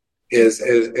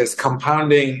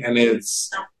compounding, and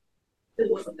it's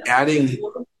adding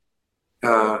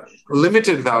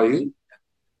limited value,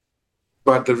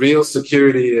 but the real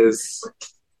security is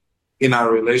in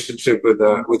our relationship with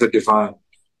the divine.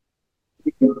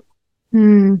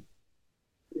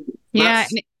 Yeah.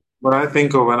 That's what I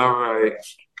think of whenever I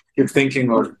keep thinking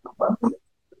of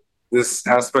this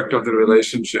aspect of the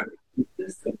relationship.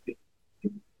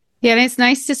 Yeah, and it's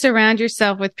nice to surround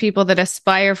yourself with people that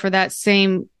aspire for that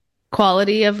same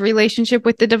quality of relationship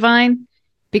with the divine,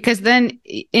 because then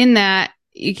in that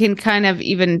you can kind of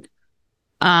even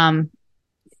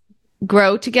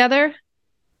grow together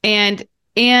and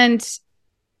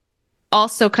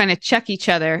also kind of check each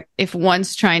other if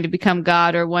one's trying to become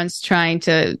God or one's trying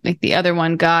to make the other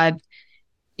one God.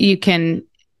 You can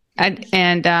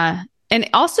and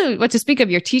also what to speak of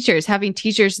your teachers, having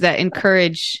teachers that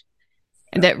encourage,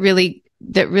 that really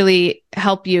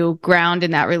help you ground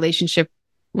in that relationship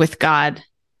with God.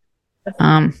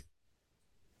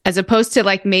 As opposed to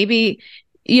like maybe,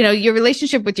 your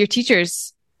relationship with your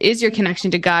teachers is your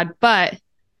connection to God, but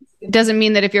it doesn't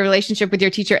mean that if your relationship with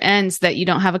your teacher ends that you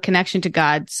don't have a connection to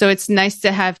God. So it's nice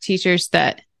to have teachers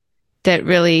that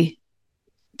really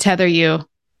tether you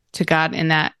to God in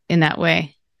that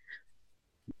way.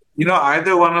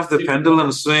 Either one of the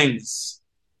pendulum swings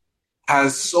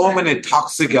has so many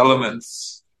toxic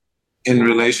elements in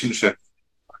relationship.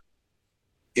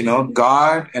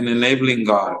 God and enabling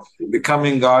God,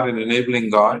 becoming God and enabling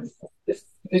God.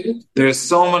 There's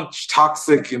so much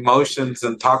toxic emotions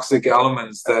and toxic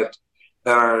elements that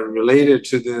are related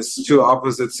to this two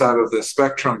opposite sides of the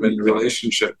spectrum in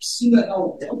relationships.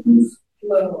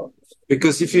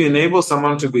 Because if you enable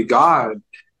someone to be God,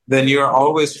 then you're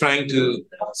always trying to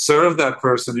serve that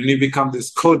person, and you become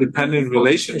this codependent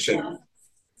relationship.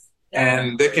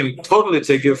 And they can totally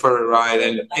take you for a ride,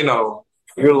 and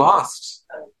you're lost.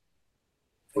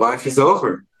 Life is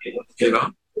over,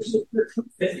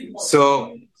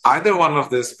 So either one of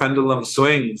these pendulum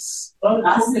swings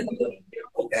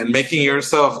and making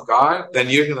yourself God, then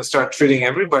you're going to start treating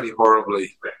everybody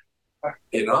horribly.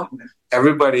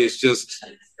 Everybody is just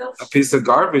a piece of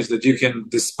garbage that you can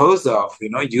dispose of,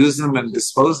 use them and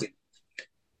dispose it.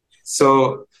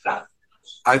 So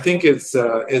I think it's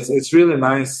really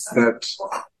nice that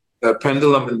the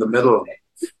pendulum in the middle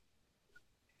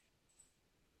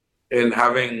in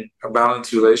having a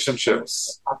balanced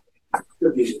relationships.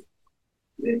 We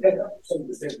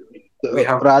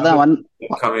have Radha, one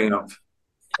coming up.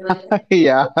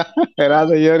 yeah,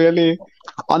 Radha, you're really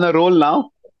on a roll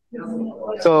now.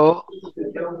 So,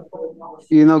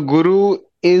 Guru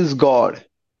is God.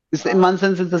 In one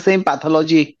sense, it's the same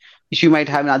pathology which you might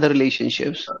have in other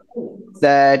relationships.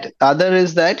 That other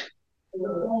is that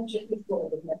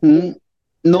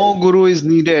no Guru is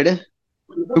needed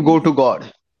to go to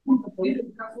God.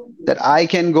 That I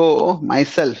can go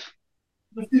myself.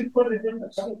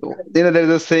 So, there's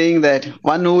a saying that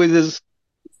one who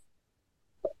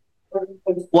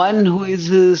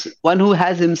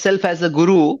has himself as a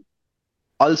guru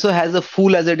also has a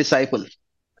fool as a disciple.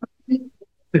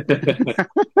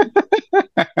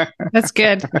 That's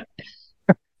good.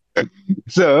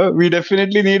 So we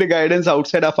definitely need a guidance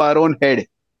outside of our own head.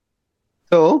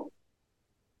 So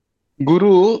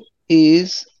Guru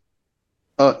is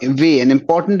a way, an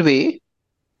important way,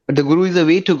 but the Guru is a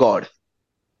way to God.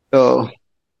 So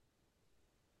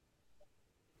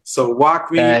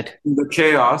walk me in the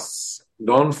chaos,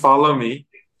 don't follow me,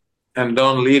 and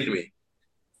don't lead me.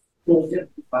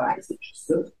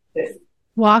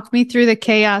 Walk me through the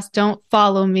chaos, don't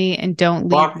follow me, and don't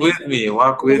lead Walk with me.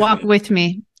 Walk with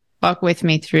me. Walk with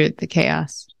me through the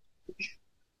chaos.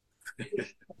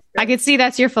 I could see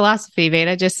that's your philosophy,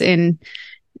 Veda, just in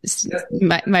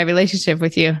my relationship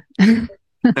with you.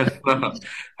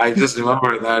 I just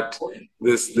remember that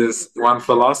this one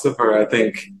philosopher, I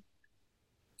think,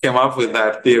 came up with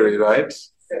that theory, right?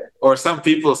 Or some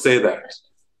people say that.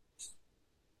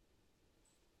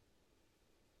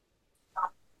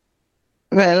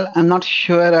 Well, I'm not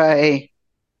sure I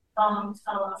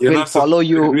will follow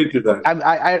you. Agree to that.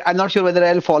 I'm not sure whether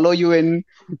I'll follow you in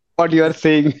what you are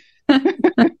saying.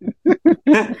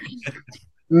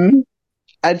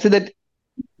 I'd say that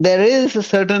there is a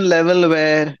certain level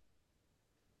where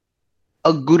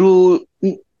a guru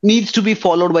needs to be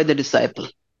followed by the disciple.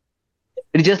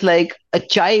 It's just like a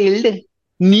child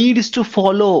needs to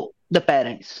follow the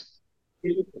parents.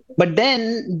 But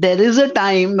then there is a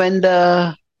time when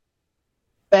the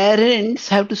parents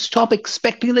have to stop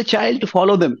expecting the child to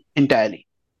follow them entirely.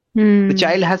 The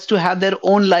child has to have their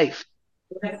own life.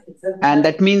 And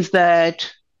that means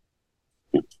that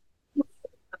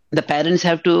the parents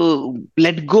have to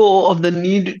let go of the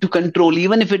need to control,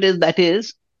 even if that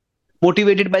is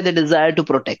motivated by the desire to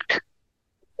protect.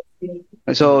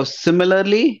 So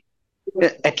similarly,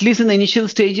 at least in the initial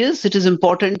stages, it is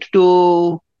important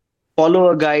to follow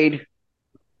a guide.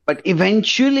 But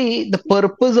eventually, the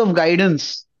purpose of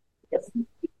guidance,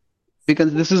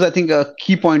 because this is, I think, a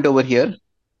key point over here.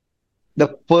 The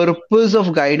purpose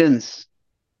of guidance,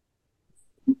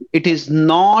 it is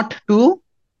not to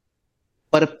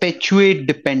perpetuate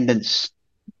dependence.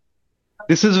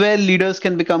 This is where leaders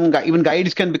can become, even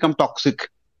guides can become toxic.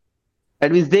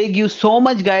 That means they give so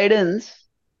much guidance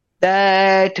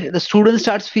that the student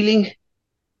starts feeling,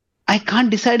 I can't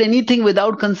decide anything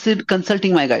without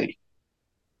consulting my guide.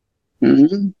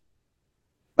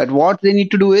 But what they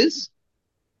need to do is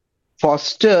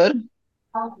foster,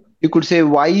 you could say,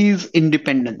 wise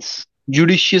independence,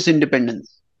 judicious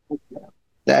independence,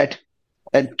 that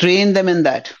train them in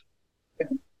that.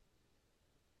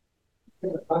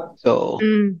 So,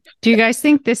 do you guys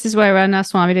think this is why Radhanath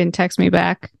Swami didn't text me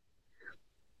back?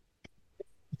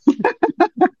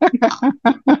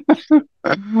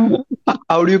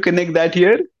 How do you connect that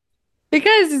here?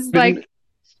 Because it's like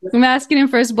I'm asking him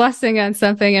for his blessing on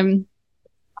something, and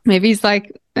maybe he's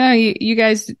like, "Oh, you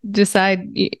guys decide.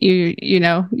 You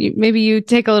know, maybe you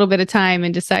take a little bit of time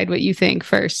and decide what you think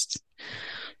first."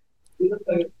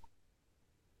 Okay.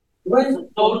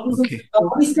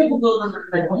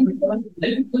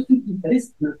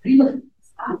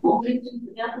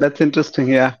 That's interesting.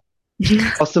 Yeah,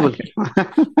 possible.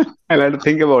 I'll have to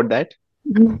think about that.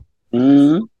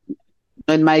 In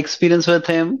my experience with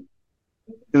him,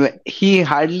 he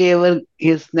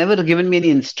has never given me any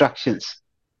instructions.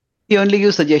 He only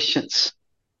gives suggestions.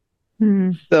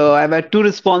 So I've had two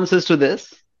responses to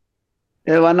this.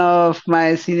 One of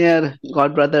my senior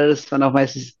godbrothers,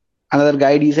 another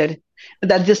guide, he said,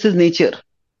 that's just his nature.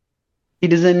 He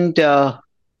doesn't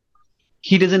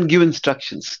give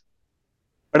instructions.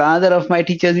 But another of my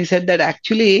teachers, he said that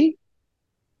actually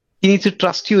he needs to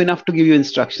trust you enough to give you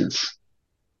instructions.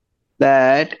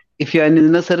 That if you're in an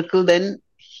inner circle, then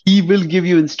he will give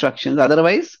you instructions.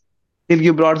 Otherwise, he'll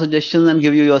give broad suggestions and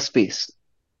give you your space.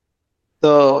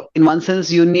 So in one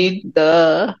sense, you need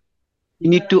to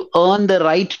earn the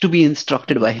right to be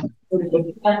instructed by him.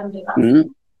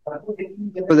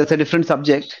 So that's a different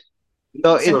subject.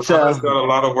 So it's got a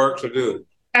lot of work to do.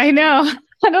 I know.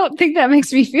 I don't think that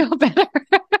makes me feel better.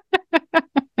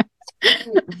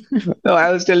 No,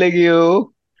 I was telling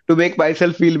you to make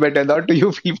myself feel better, not to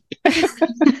you feel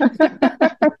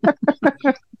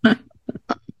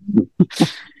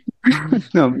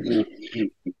No.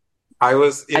 I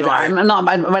was,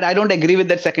 but I don't agree with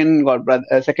that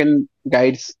second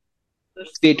guide's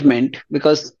statement,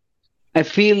 because I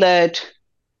feel that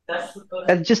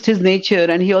that's just his nature,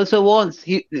 and he also wants.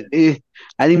 I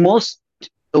think most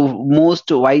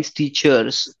wise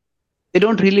teachers, they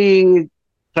don't really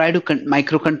try to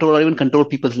micro control or even control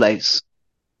people's lives.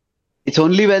 It's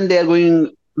only when they are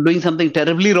doing something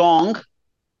terribly wrong,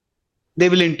 they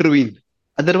will intervene.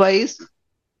 Otherwise,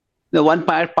 the one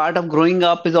part of growing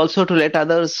up is also to let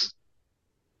others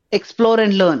explore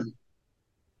and learn.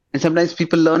 And sometimes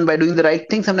people learn by doing the right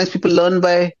thing. Sometimes people learn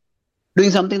by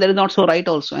doing something that is not so right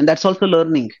also. And that's also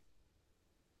learning.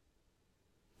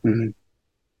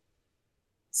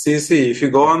 See, if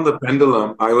you go on the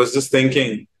pendulum, I was just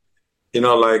thinking,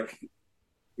 right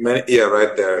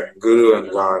there, Guru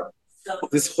and God.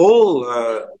 This whole,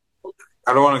 I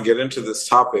don't want to get into this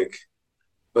topic,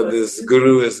 but this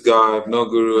Guru is God, no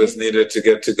Guru is needed to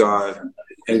get to God,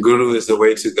 and Guru is the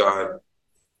way to God.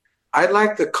 I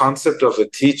like the concept of a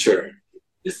teacher,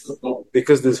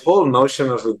 because this whole notion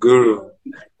of a Guru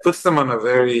puts them on a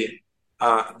very,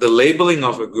 the labeling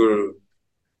of a Guru,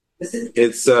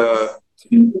 it's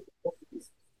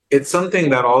something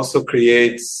that also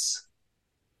creates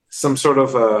some sort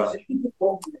of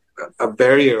a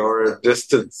barrier or a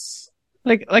distance.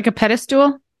 Like a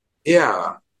pedestal?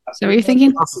 Yeah. So what are you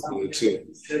thinking? Possibly too.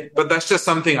 But that's just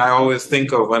something I always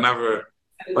think of when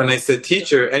I say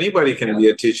teacher. Anybody can be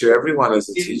a teacher. Everyone is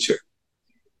a teacher.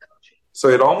 So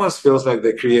it almost feels like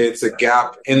that creates a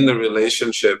gap in the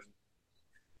relationship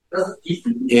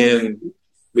in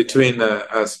between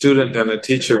a student and a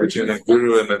teacher, between a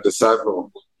guru and a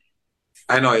disciple.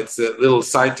 I know it's a little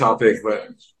side topic, but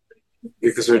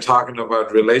because we're talking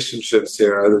about relationships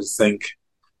here, I just think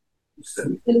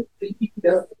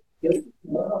It's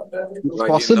Like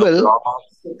possible. Brahma.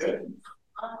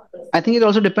 I think it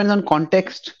also depends on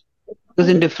context, because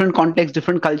in different contexts,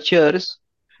 different cultures,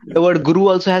 the word guru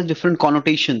also has different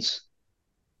connotations.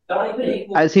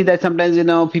 I see that sometimes,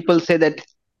 people say that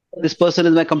this person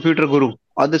is my computer guru,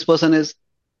 or this person is,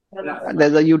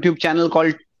 there's a YouTube channel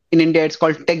called, in India, it's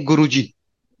called Tech Guruji.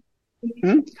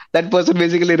 Hmm? That person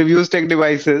basically reviews tech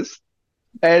devices,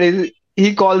 and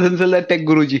he calls himself a Tech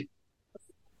Guruji.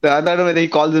 So I don't know whether he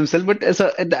calls himself, but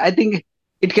I think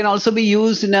it can also be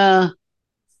used in a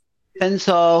sense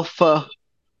of,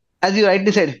 as you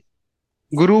rightly said,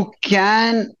 guru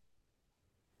can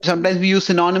sometimes be used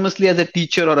synonymously as a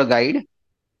teacher or a guide,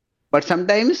 but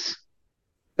sometimes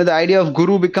the idea of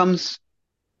guru becomes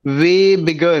way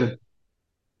bigger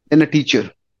than a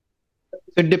teacher.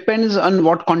 So it depends on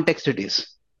what context it is.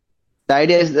 The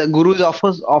idea is the guru is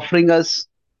offering us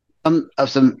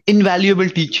some invaluable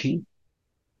teaching,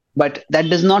 but that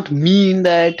does not mean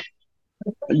that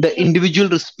the individual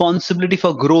responsibility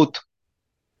for growth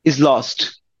is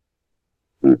lost.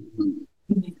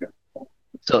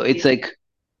 So it's like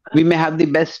we may have the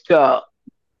best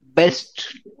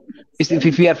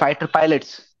if we are fighter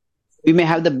pilots, we may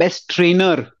have the best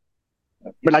trainer,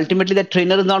 but ultimately that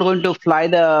trainer is not going to fly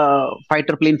the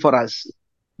fighter plane for us.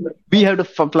 We have to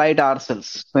fly it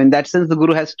ourselves. So in that sense, uh,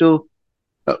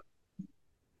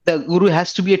 the guru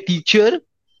has to be a teacher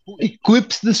who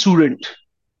equips the student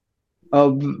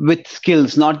with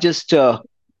skills, not just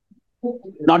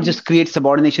create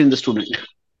subordination in the student.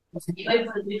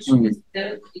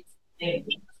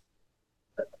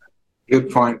 Good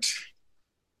point.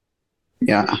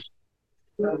 Yeah.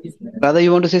 Rather,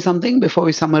 you want to say something before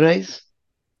we summarize?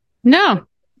 No,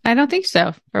 I don't think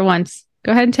so. For once,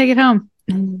 go ahead and take it home.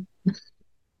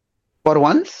 For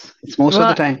once, it's most of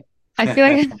the time. I feel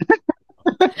like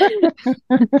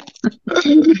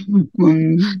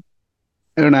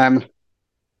I don't know. I'm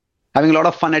having a lot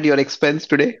of fun at your expense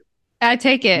today. I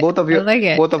take it. Both of I like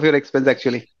it. both of your expense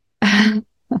actually.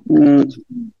 Mm.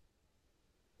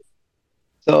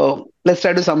 So let's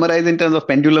try to summarize in terms of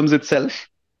pendulums itself.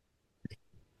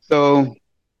 So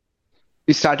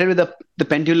we started with the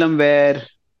pendulum where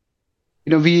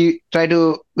we try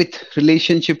to, with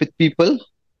relationship with people,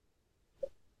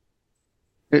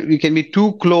 we can be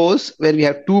too close where we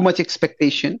have too much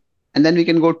expectation, and then we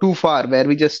can go too far where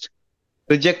we just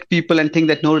reject people and think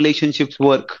that no relationships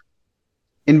work.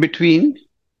 In between,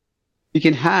 we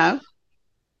can have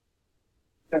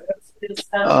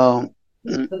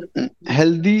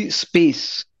healthy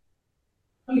space,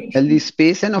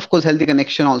 and of course healthy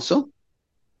connection also.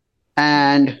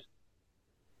 And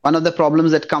one of the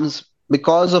problems that comes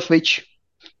because of which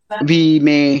we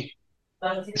may,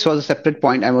 this was a separate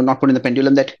point, I will not put in the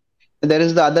pendulum, that there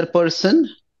is the other person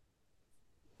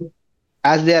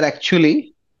as they are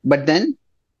actually, but then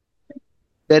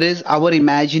there is our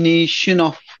imagination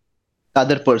of the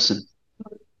other person.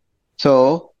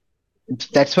 So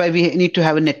that's why we need to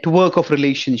have a network of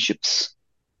relationships.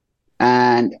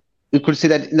 And you could see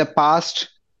that in the past,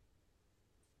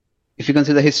 if you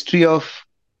consider the history of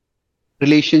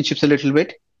relationships a little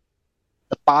bit,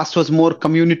 the past was more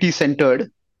community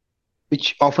centered,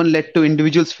 which often led to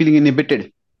individuals feeling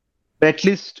inhibited. But at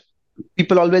least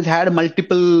people always had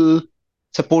multiple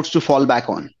supports to fall back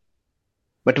on.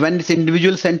 But when it's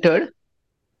individual centered,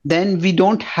 then we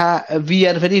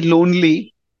are very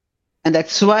lonely. And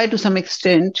that's why, to some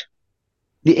extent,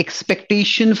 the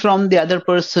expectation from the other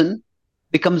person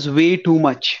becomes way too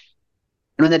much.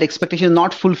 And when that expectation is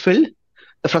not fulfilled,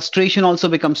 the frustration also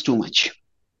becomes too much.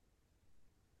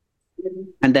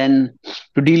 And then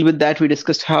to deal with that, we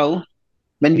discussed how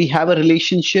when we have a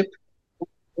relationship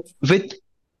with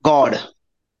God,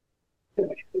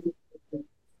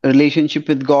 a relationship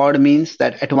with God means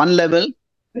that at one level,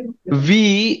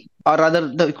 we, or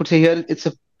rather, you could say here, it's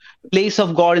a place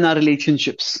of God in our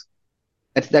relationships.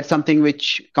 That's something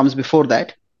which comes before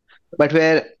that. But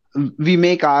where we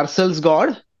make ourselves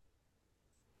God,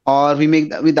 or we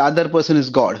make with the other person is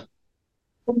God.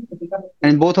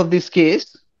 And in both of these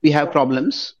cases, we have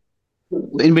problems.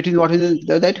 In between, what is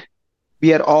that?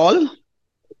 We are all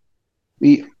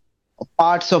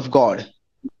parts of God.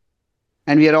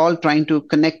 And we are all trying to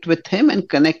connect with Him and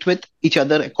connect with each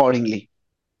other accordingly.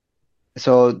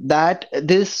 So that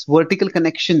this vertical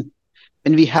connection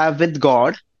when we have with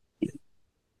God,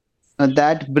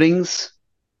 that brings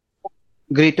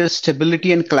greater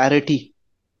stability and clarity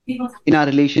in our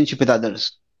relationship with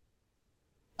others.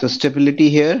 So stability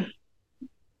here,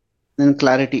 and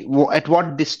clarity. At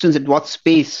what distance, at what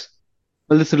space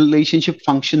will this relationship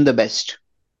function the best?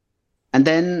 And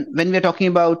then when we're talking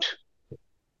about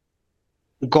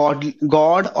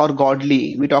God or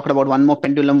godly. We talked about one more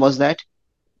pendulum was that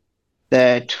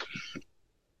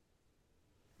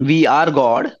we are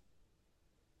God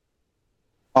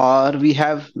or we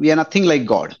are nothing like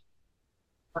God.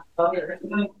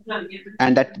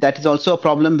 And that is also a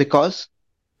problem because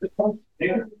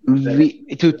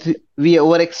we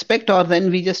over expect or then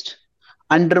we just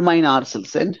undermine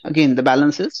ourselves. And again, the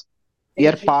balance is we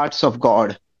are parts of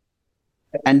God.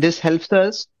 And this helps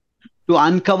us to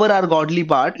uncover our godly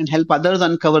part and help others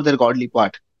uncover their godly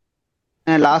part.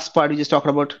 And last part, we just talked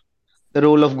about the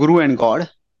role of Guru and God.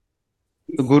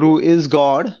 The Guru is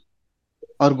God,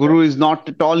 or Guru is not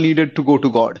at all needed to go to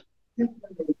God.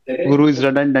 Guru is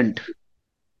redundant.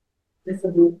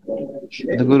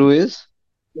 The Guru is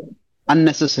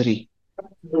unnecessary.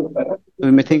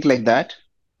 We may think like that.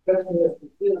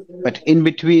 But in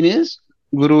between is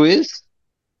Guru is,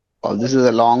 oh, this is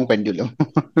a long pendulum.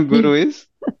 Guru is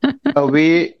a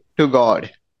way to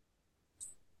God.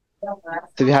 So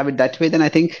if you have it that way, then I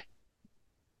think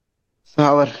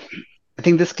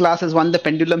this class has won the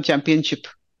pendulum championship.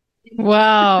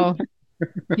 Wow.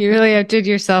 You really outdid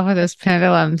yourself with those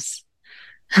pendulums.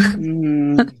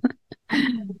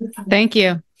 Thank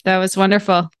you. That was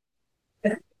wonderful.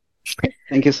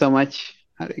 Thank you so much.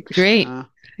 Great. Hare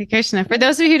Krishna. For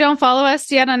those of you who don't follow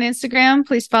us yet on Instagram,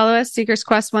 please follow us, Seekers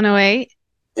Quest 108.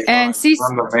 And It's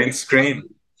on the main screen.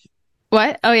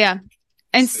 What? Oh, yeah.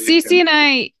 And Cece and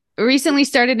I recently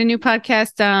started a new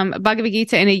podcast, Bhagavad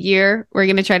Gita in a year. We're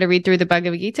going to try to read through the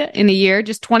Bhagavad Gita in a year,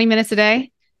 just 20 minutes a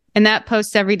day. And that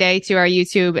posts every day to our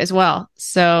YouTube as well.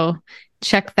 So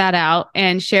check that out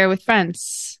and share with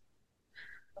friends.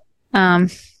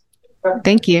 Thank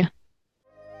you.